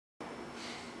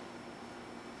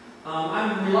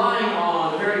I'm relying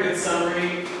on a very good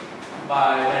summary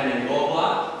by a man named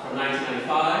Goldblatt from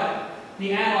 1995.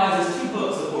 He analyzes two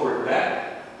books of Ulrich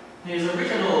Beck. His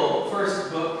original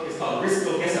first book is called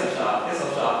Gesellschaft.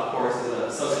 Gesellschaft, of course, is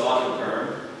a sociological term,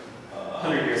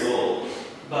 100 years old.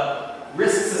 But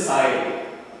Risk Society,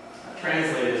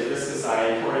 translated as Risk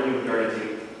Society toward a New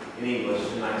Modernity in English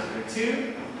in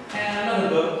 1992. And another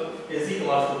book is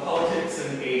Ecological Politics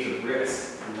in the Age of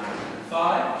Risk in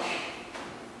 1995.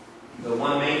 The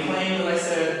one main claim, as I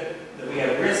said, that we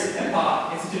have risk,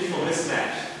 epoch, institutional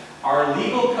mismatch. Our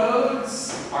legal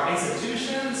codes, our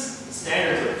institutions,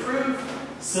 standards of proof,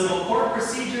 civil court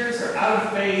procedures are out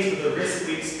of phase with the risk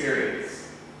we experience.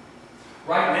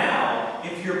 Right now,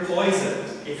 if you're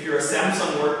poisoned, if you're a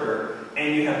Samsung worker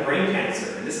and you have brain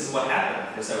cancer, and this is what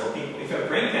happened for several people, if you have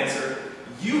brain cancer,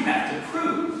 you have to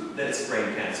prove that it's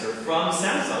brain cancer from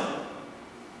Samsung.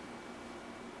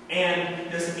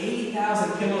 And there's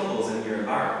 80,000 chemicals in your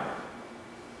environment.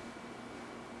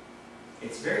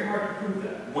 It's very hard to prove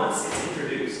that once it's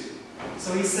introduced.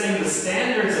 So he's saying the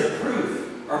standards of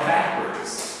proof are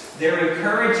backwards. They're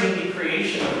encouraging the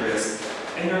creation of risk,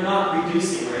 and they're not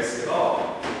reducing risk at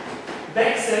all.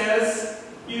 Beck says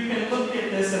you can look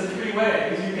at this in three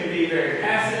ways. You can be very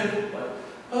passive, like,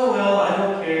 oh well, I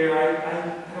don't care,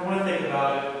 I don't want to think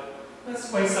about it. That's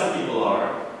the way some people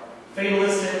are.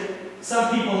 Fatalistic,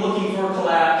 some people looking for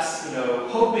collapse,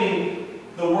 hoping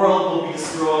the world will be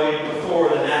destroyed before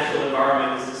the natural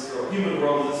environment is destroyed, human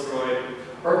world is destroyed.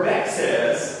 Or Beck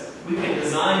says we can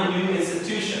design new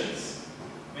institutions.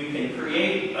 We can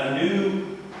create a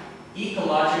new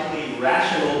ecologically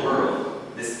rational world.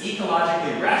 This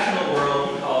ecologically rational world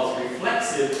he calls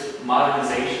reflexive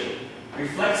modernization.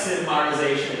 Reflexive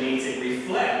modernization means it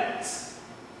reflects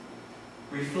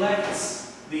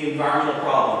the environmental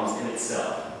problems in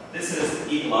itself. This is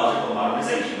ecological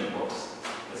modernization, of course,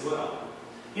 as well.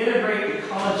 Integrate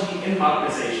ecology in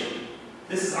modernization.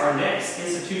 This is our next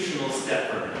institutional step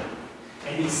for him.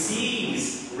 And he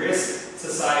sees risk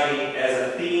society as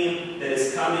a theme that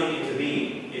is coming into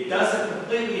being. It doesn't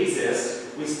completely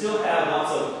exist. We still have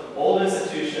lots of old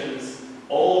institutions,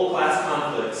 old class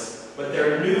conflicts, but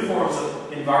there are new forms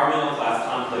of environmental class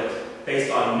conflict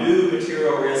based on new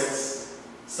material risks,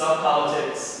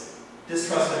 sub-politics,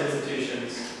 distrust of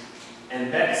institutions. And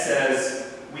Beck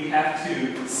says we have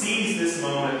to seize this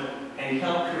moment and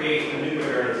help create a new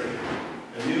modernity,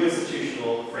 a new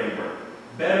institutional framework,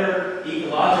 better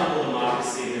ecological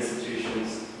democracy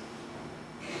institutions,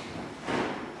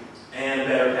 and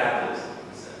better capitalism,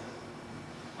 he said.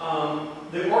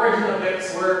 The origin of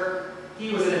Beck's work,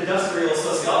 he was an industrial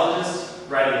sociologist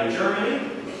writing in Germany.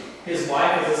 His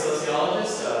wife was a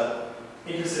sociologist,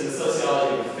 interested in the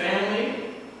sociology of the family.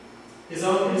 His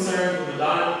own concerns with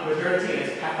modernity and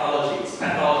its pathologies.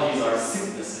 Pathologies are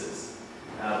sicknesses.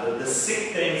 The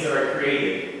sick things that are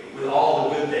created with all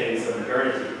the good things of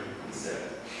modernity, he said.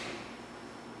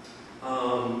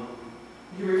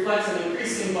 He reflects an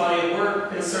increasing body of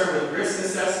work concerned with risk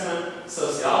assessment,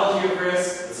 sociology of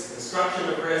risk, the construction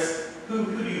of risk, who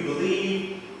do you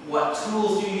believe, what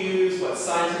tools do you use, what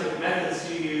scientific methods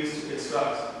do you use to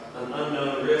construct an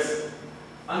unknown risk,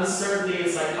 uncertainty in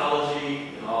psychology,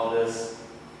 and all this.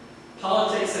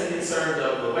 Politics and concerns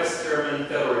of the West German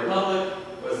Federal Republic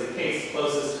was the case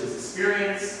closest to his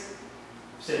experience.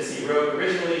 Since he wrote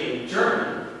originally in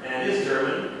German, and is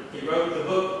German, he wrote the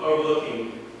book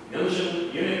overlooking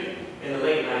Munich in the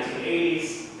late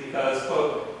 1980s because,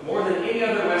 quote, more than any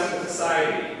other Western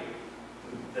society,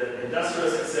 the industrial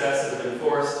success has been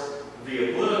forced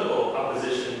via political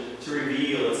opposition to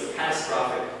reveal its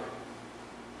catastrophic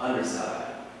underside.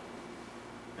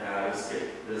 Now, I'll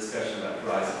skip the discussion about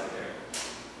horizon there.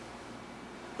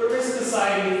 The risk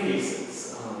society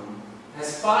thesis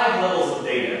has 5 levels of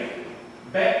data.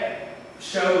 Beck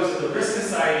shows that the risk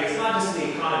society is not just the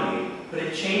economy, but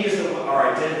it changes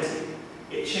our identity.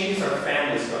 It changes our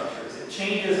family structures. It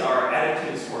changes our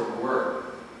attitudes toward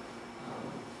work.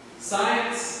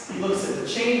 Science, he looks at the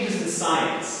changes in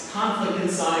science, conflict in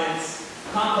science,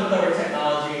 conflict over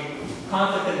technology,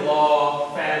 conflict in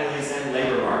law, families, and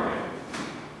labor market.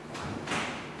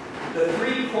 The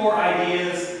 3 core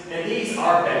ideas, and these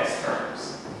are Beck's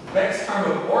terms. Beck's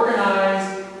term of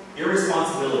organized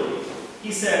irresponsibility.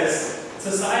 He says,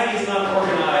 society is not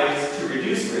organized to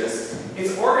reduce risk,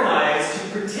 it's organized to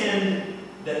pretend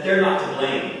that they're not to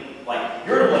blame. Like,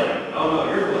 you're to blame. Oh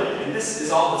no, you're to blame. And this is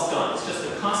all that's done. It's just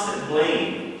a constant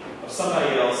blame of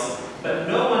somebody else, but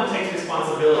no one takes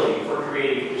responsibility for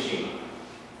creating Fukushima.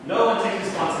 No one takes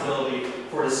responsibility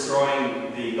for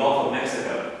destroying the Gulf of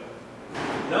Mexico.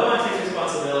 No one takes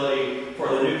responsibility for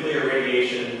the nuclear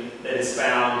radiation that is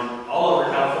found all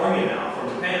over California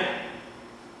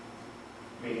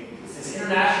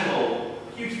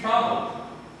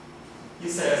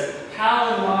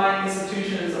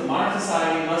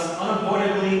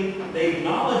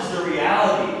the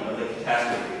reality of the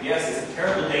catastrophe. Yes, it's a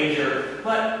terrible danger,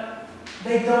 but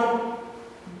they don't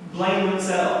blame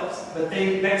themselves. But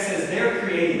Beck says they're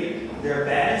creating it. Their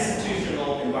bad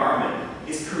institutional environment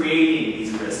is creating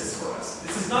these risks for us.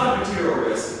 This is not a material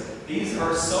risk. These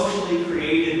are socially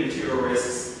created material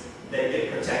risks that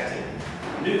get protected.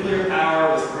 Nuclear power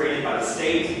was created by the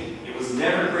state. It was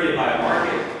never created by a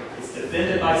market. It's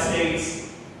defended by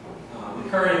states. The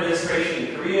current administration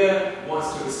in Korea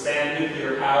wants to expand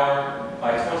nuclear power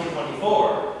by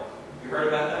 2024. You heard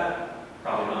about that?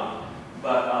 Probably not.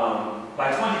 But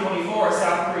by 2024,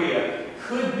 South Korea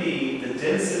could be the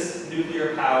densest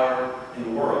nuclear power in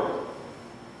the world.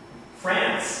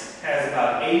 France has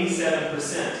about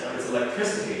 87% of its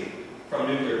electricity from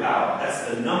nuclear power. That's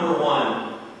the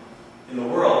 #1 in the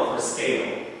world for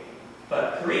scale.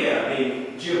 But Korea,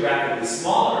 being geographically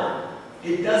smaller,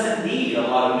 it doesn't need a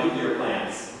lot of nuclear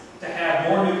plants to have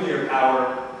more nuclear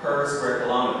power per square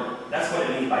kilometer. That's what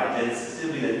it means by densest.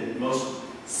 It'll be the most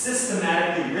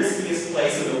systematically riskiest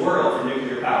place in the world for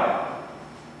nuclear power.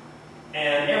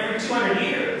 And every 200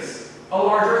 years, a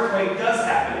large earthquake does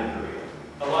happen in Korea.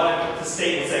 A lot of the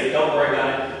state will say, don't worry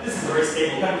about it, this is a very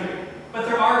stable country. But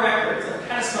there are records of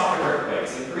catastrophic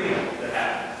earthquakes in Korea that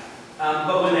happen.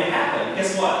 But when they happen,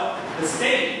 guess what? The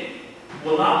state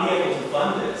will not be able to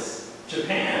fund this.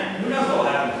 Japan, who knows what will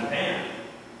happen in Japan?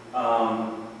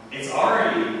 It's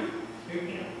already,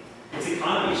 its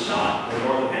economy is shot in the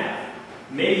northern half.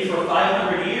 Maybe for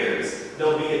 500 years,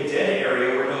 there'll be a dead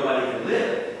area where nobody can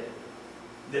live.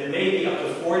 That may be up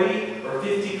to 40 or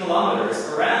 50 kilometers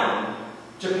around.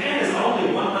 Japan is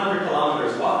only 100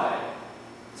 kilometers wide.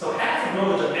 So half of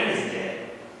northern Japan is dead.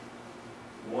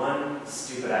 One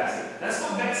stupid accident. That's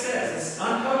what Beck says. It's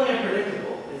totally unpredictable.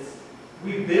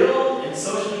 We build and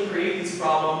socially create these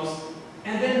problems,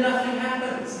 and then nothing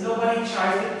happens. Nobody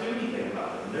tries to do anything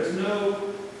about them. There's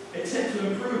no attempt to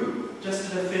improve,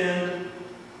 just to defend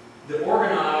the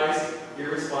organized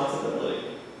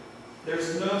irresponsibility.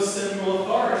 There's no central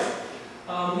authority.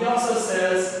 He also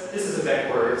says, this is a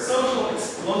Beck word, social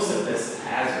explosiveness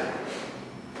hazard.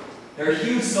 There are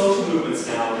huge social movements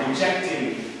now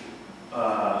rejecting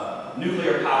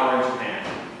nuclear power in Japan.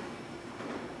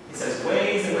 He says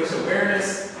ways in which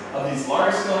awareness of these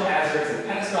large-scale hazards and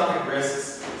catastrophic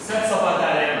risks sets up a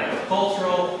dynamic of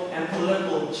cultural and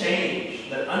political change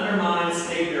that undermines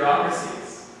state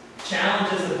bureaucracies,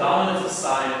 challenges the dominance of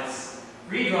science,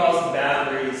 redraws the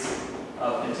boundaries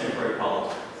of contemporary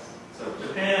politics. So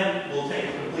Japan will take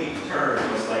a complete turn,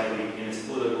 most likely, in its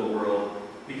political world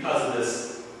because of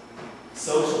this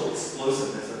social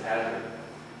explosiveness of hazard.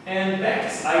 And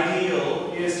Beck's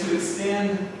ideal is to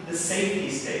extend the safety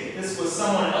state. This was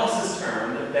someone else's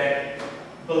term that Beck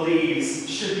believes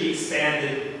should be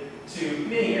expanded to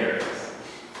many areas.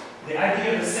 The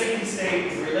idea of the safety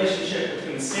state is the relationship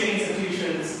between state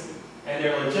institutions and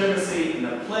their legitimacy and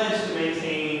the pledge to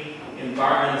maintain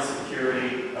environmental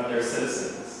security of their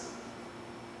citizens.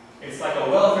 It's like a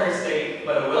welfare state,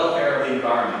 but a welfare of the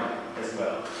environment as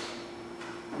well.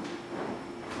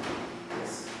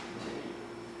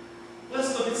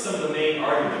 Let's look at some of the main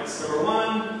arguments. Number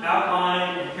one,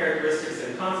 outline the characteristics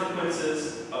and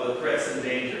consequences of the threats and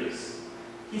dangers.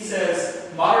 He says,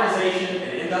 modernization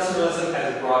and industrialism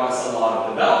has brought us a lot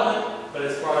of development, but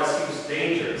it's brought us huge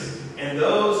dangers, and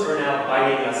those are now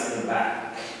biting us in the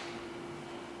back.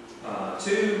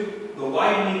 Two, the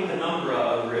widening penumbra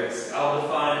of risk. I'll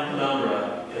define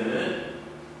penumbra in a minute.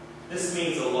 This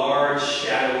means a large,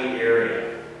 shadowy area.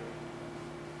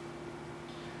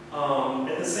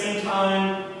 At the same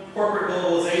time, corporate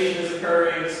globalization is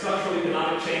occurring, structural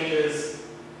economic changes,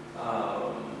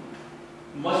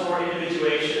 much more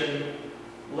individuation,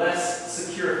 less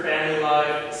secure family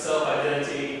life,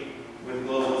 self-identity with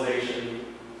globalization.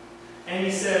 And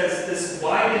he says this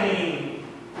widening,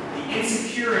 the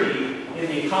insecurity in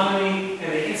the economy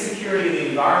and the insecurity in the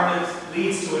environment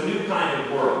leads to a new kind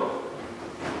of world.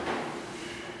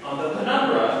 The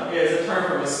penumbra is a term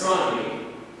from astronomy.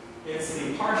 It's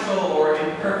the partial or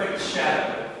imperfect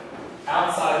shadow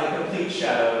outside the complete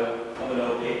shadow of an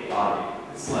opaque body.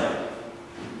 It's like,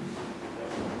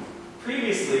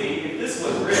 previously, if this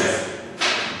was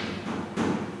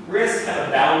risk had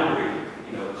a boundary.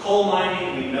 Coal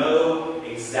mining, we know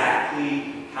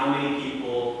exactly how many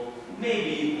people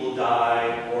maybe will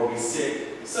die or be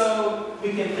sick. So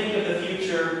we can think of the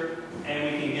future and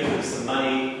we can give them some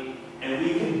money and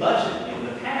we can budget. In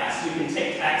the past, we can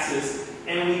take taxes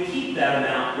and we keep that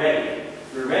amount ready.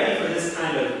 We're ready for this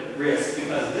kind of risk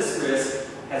because this risk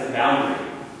has a boundary.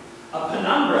 A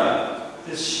penumbra,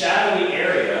 this shadowy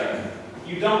area,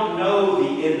 you don't know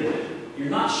the end of it. You're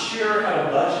not sure how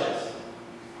to budget.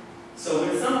 So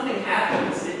when something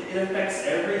happens, it affects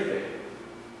everything.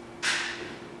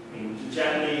 I mean, the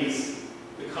Japanese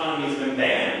economy has been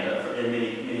banned in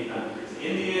many countries.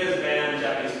 India has banned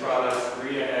Japanese products,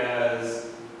 Korea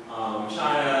has,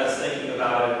 China is thinking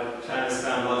about it. China's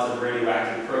found lots of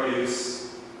radioactive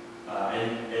produce,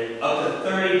 and up to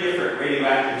 30 different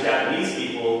radioactive Japanese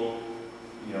people,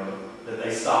 you know, that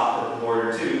they stopped at the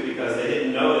border too because they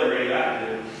didn't know they're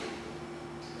radioactive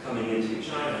coming into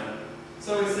China.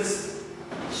 So it's this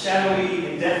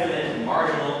shadowy, indefinite,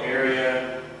 marginal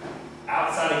area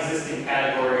outside existing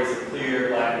categories of clear,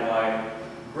 black and white,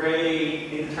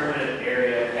 gray, indeterminate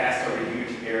area cast over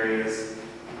huge areas.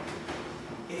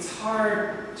 It's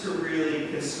hard to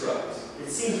really construct. It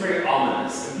seems very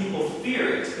ominous, and people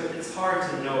fear it, but it's hard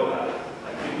to know about it.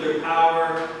 Like nuclear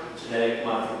power, genetic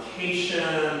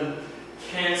modification,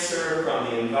 cancer from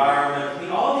the environment. I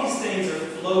mean, all these things are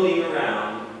floating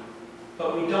around,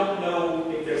 but we don't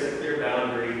know if there's a clear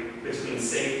boundary between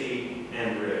safety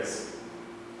and risk.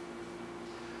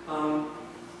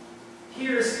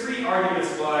 Here's 3 arguments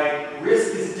why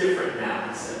risk is different now,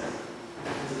 he said.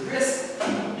 Risk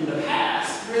in the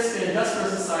past, risk in industrial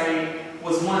society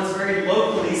was once very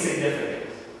locally significant.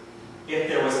 If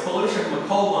there was pollution from a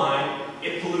coal mine,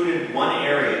 it polluted one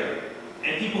area,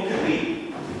 and people could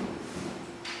leave.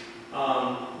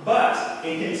 But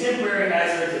in contemporary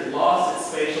hazards, it lost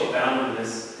its spatial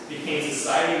boundedness, became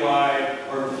society-wide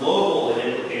or global in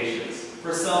implications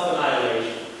for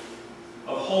self-annihilation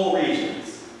of whole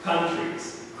regions,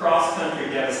 countries,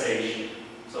 cross-country devastation.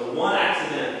 So one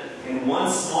accident in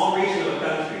one small region of a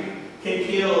country can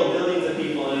kill millions of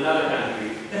people in another country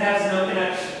that has no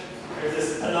connection. There's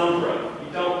this penumbra.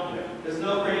 There's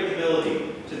no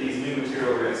predictability to these new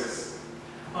material risks.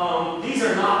 These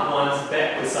are not ones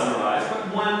Beck would summarize,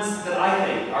 but ones that I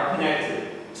think are connected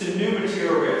to new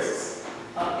material risks.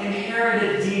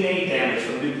 Inherited DNA damage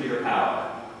from nuclear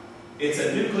power. It's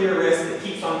a nuclear risk that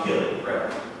keeps on killing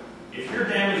forever. If you're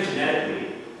damaged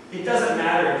genetically, it doesn't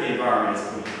matter if the environment is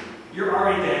clean. You're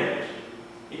already damaged.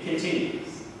 It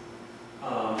continues.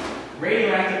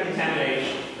 Radioactive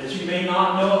contamination that you may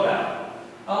not know about.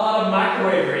 A lot of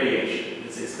microwave radiation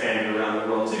that's expanded around the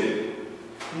world too.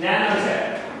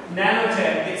 Nanotech.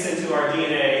 Nanotech gets into our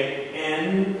DNA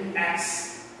and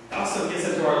also gets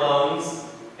into our lungs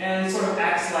and sort of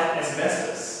acts like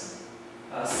asbestos.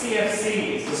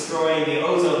 CFC is destroying the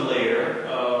ozone layer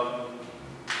of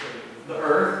the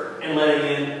Earth and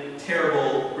letting in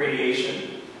terrible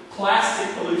radiation.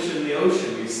 Plastic pollution in the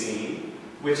ocean we've seen,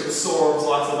 which absorbs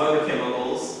lots of other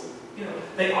chemicals.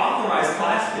 They authorized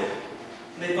plastic,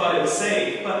 and they thought it was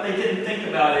safe, but they didn't think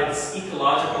about its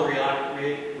ecological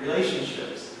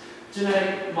relationships.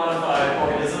 Genetic modified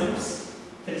organisms,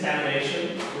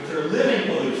 contamination, which are living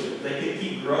pollution. They could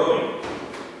keep growing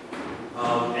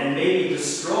and maybe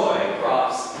destroy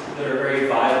crops that are very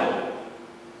viable.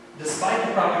 Despite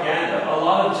the propaganda, a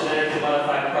lot of genetically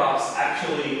modified crops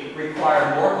actually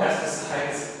require more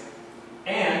pesticides,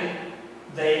 and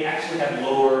they actually have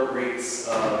lower rates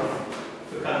of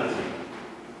fecundity.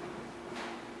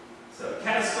 So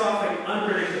catastrophic,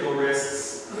 unpredictable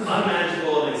risks,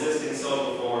 unmanageable and existing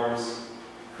social forms,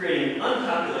 creating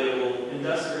uncalculatable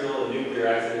industrial and nuclear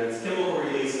accidents, chemical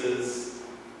releases,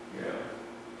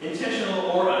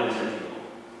 intentional or unintentional.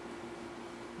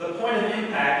 The point of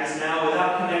impact is now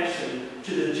without connection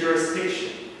to the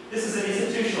jurisdiction. This is an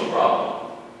institutional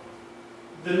problem.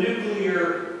 The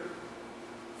nuclear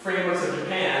frameworks of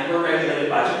Japan were regulated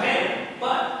by Japan,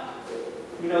 but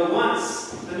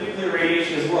once the nuclear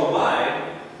radiation is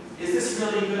worldwide, is this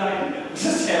really a good idea?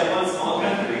 Just have one small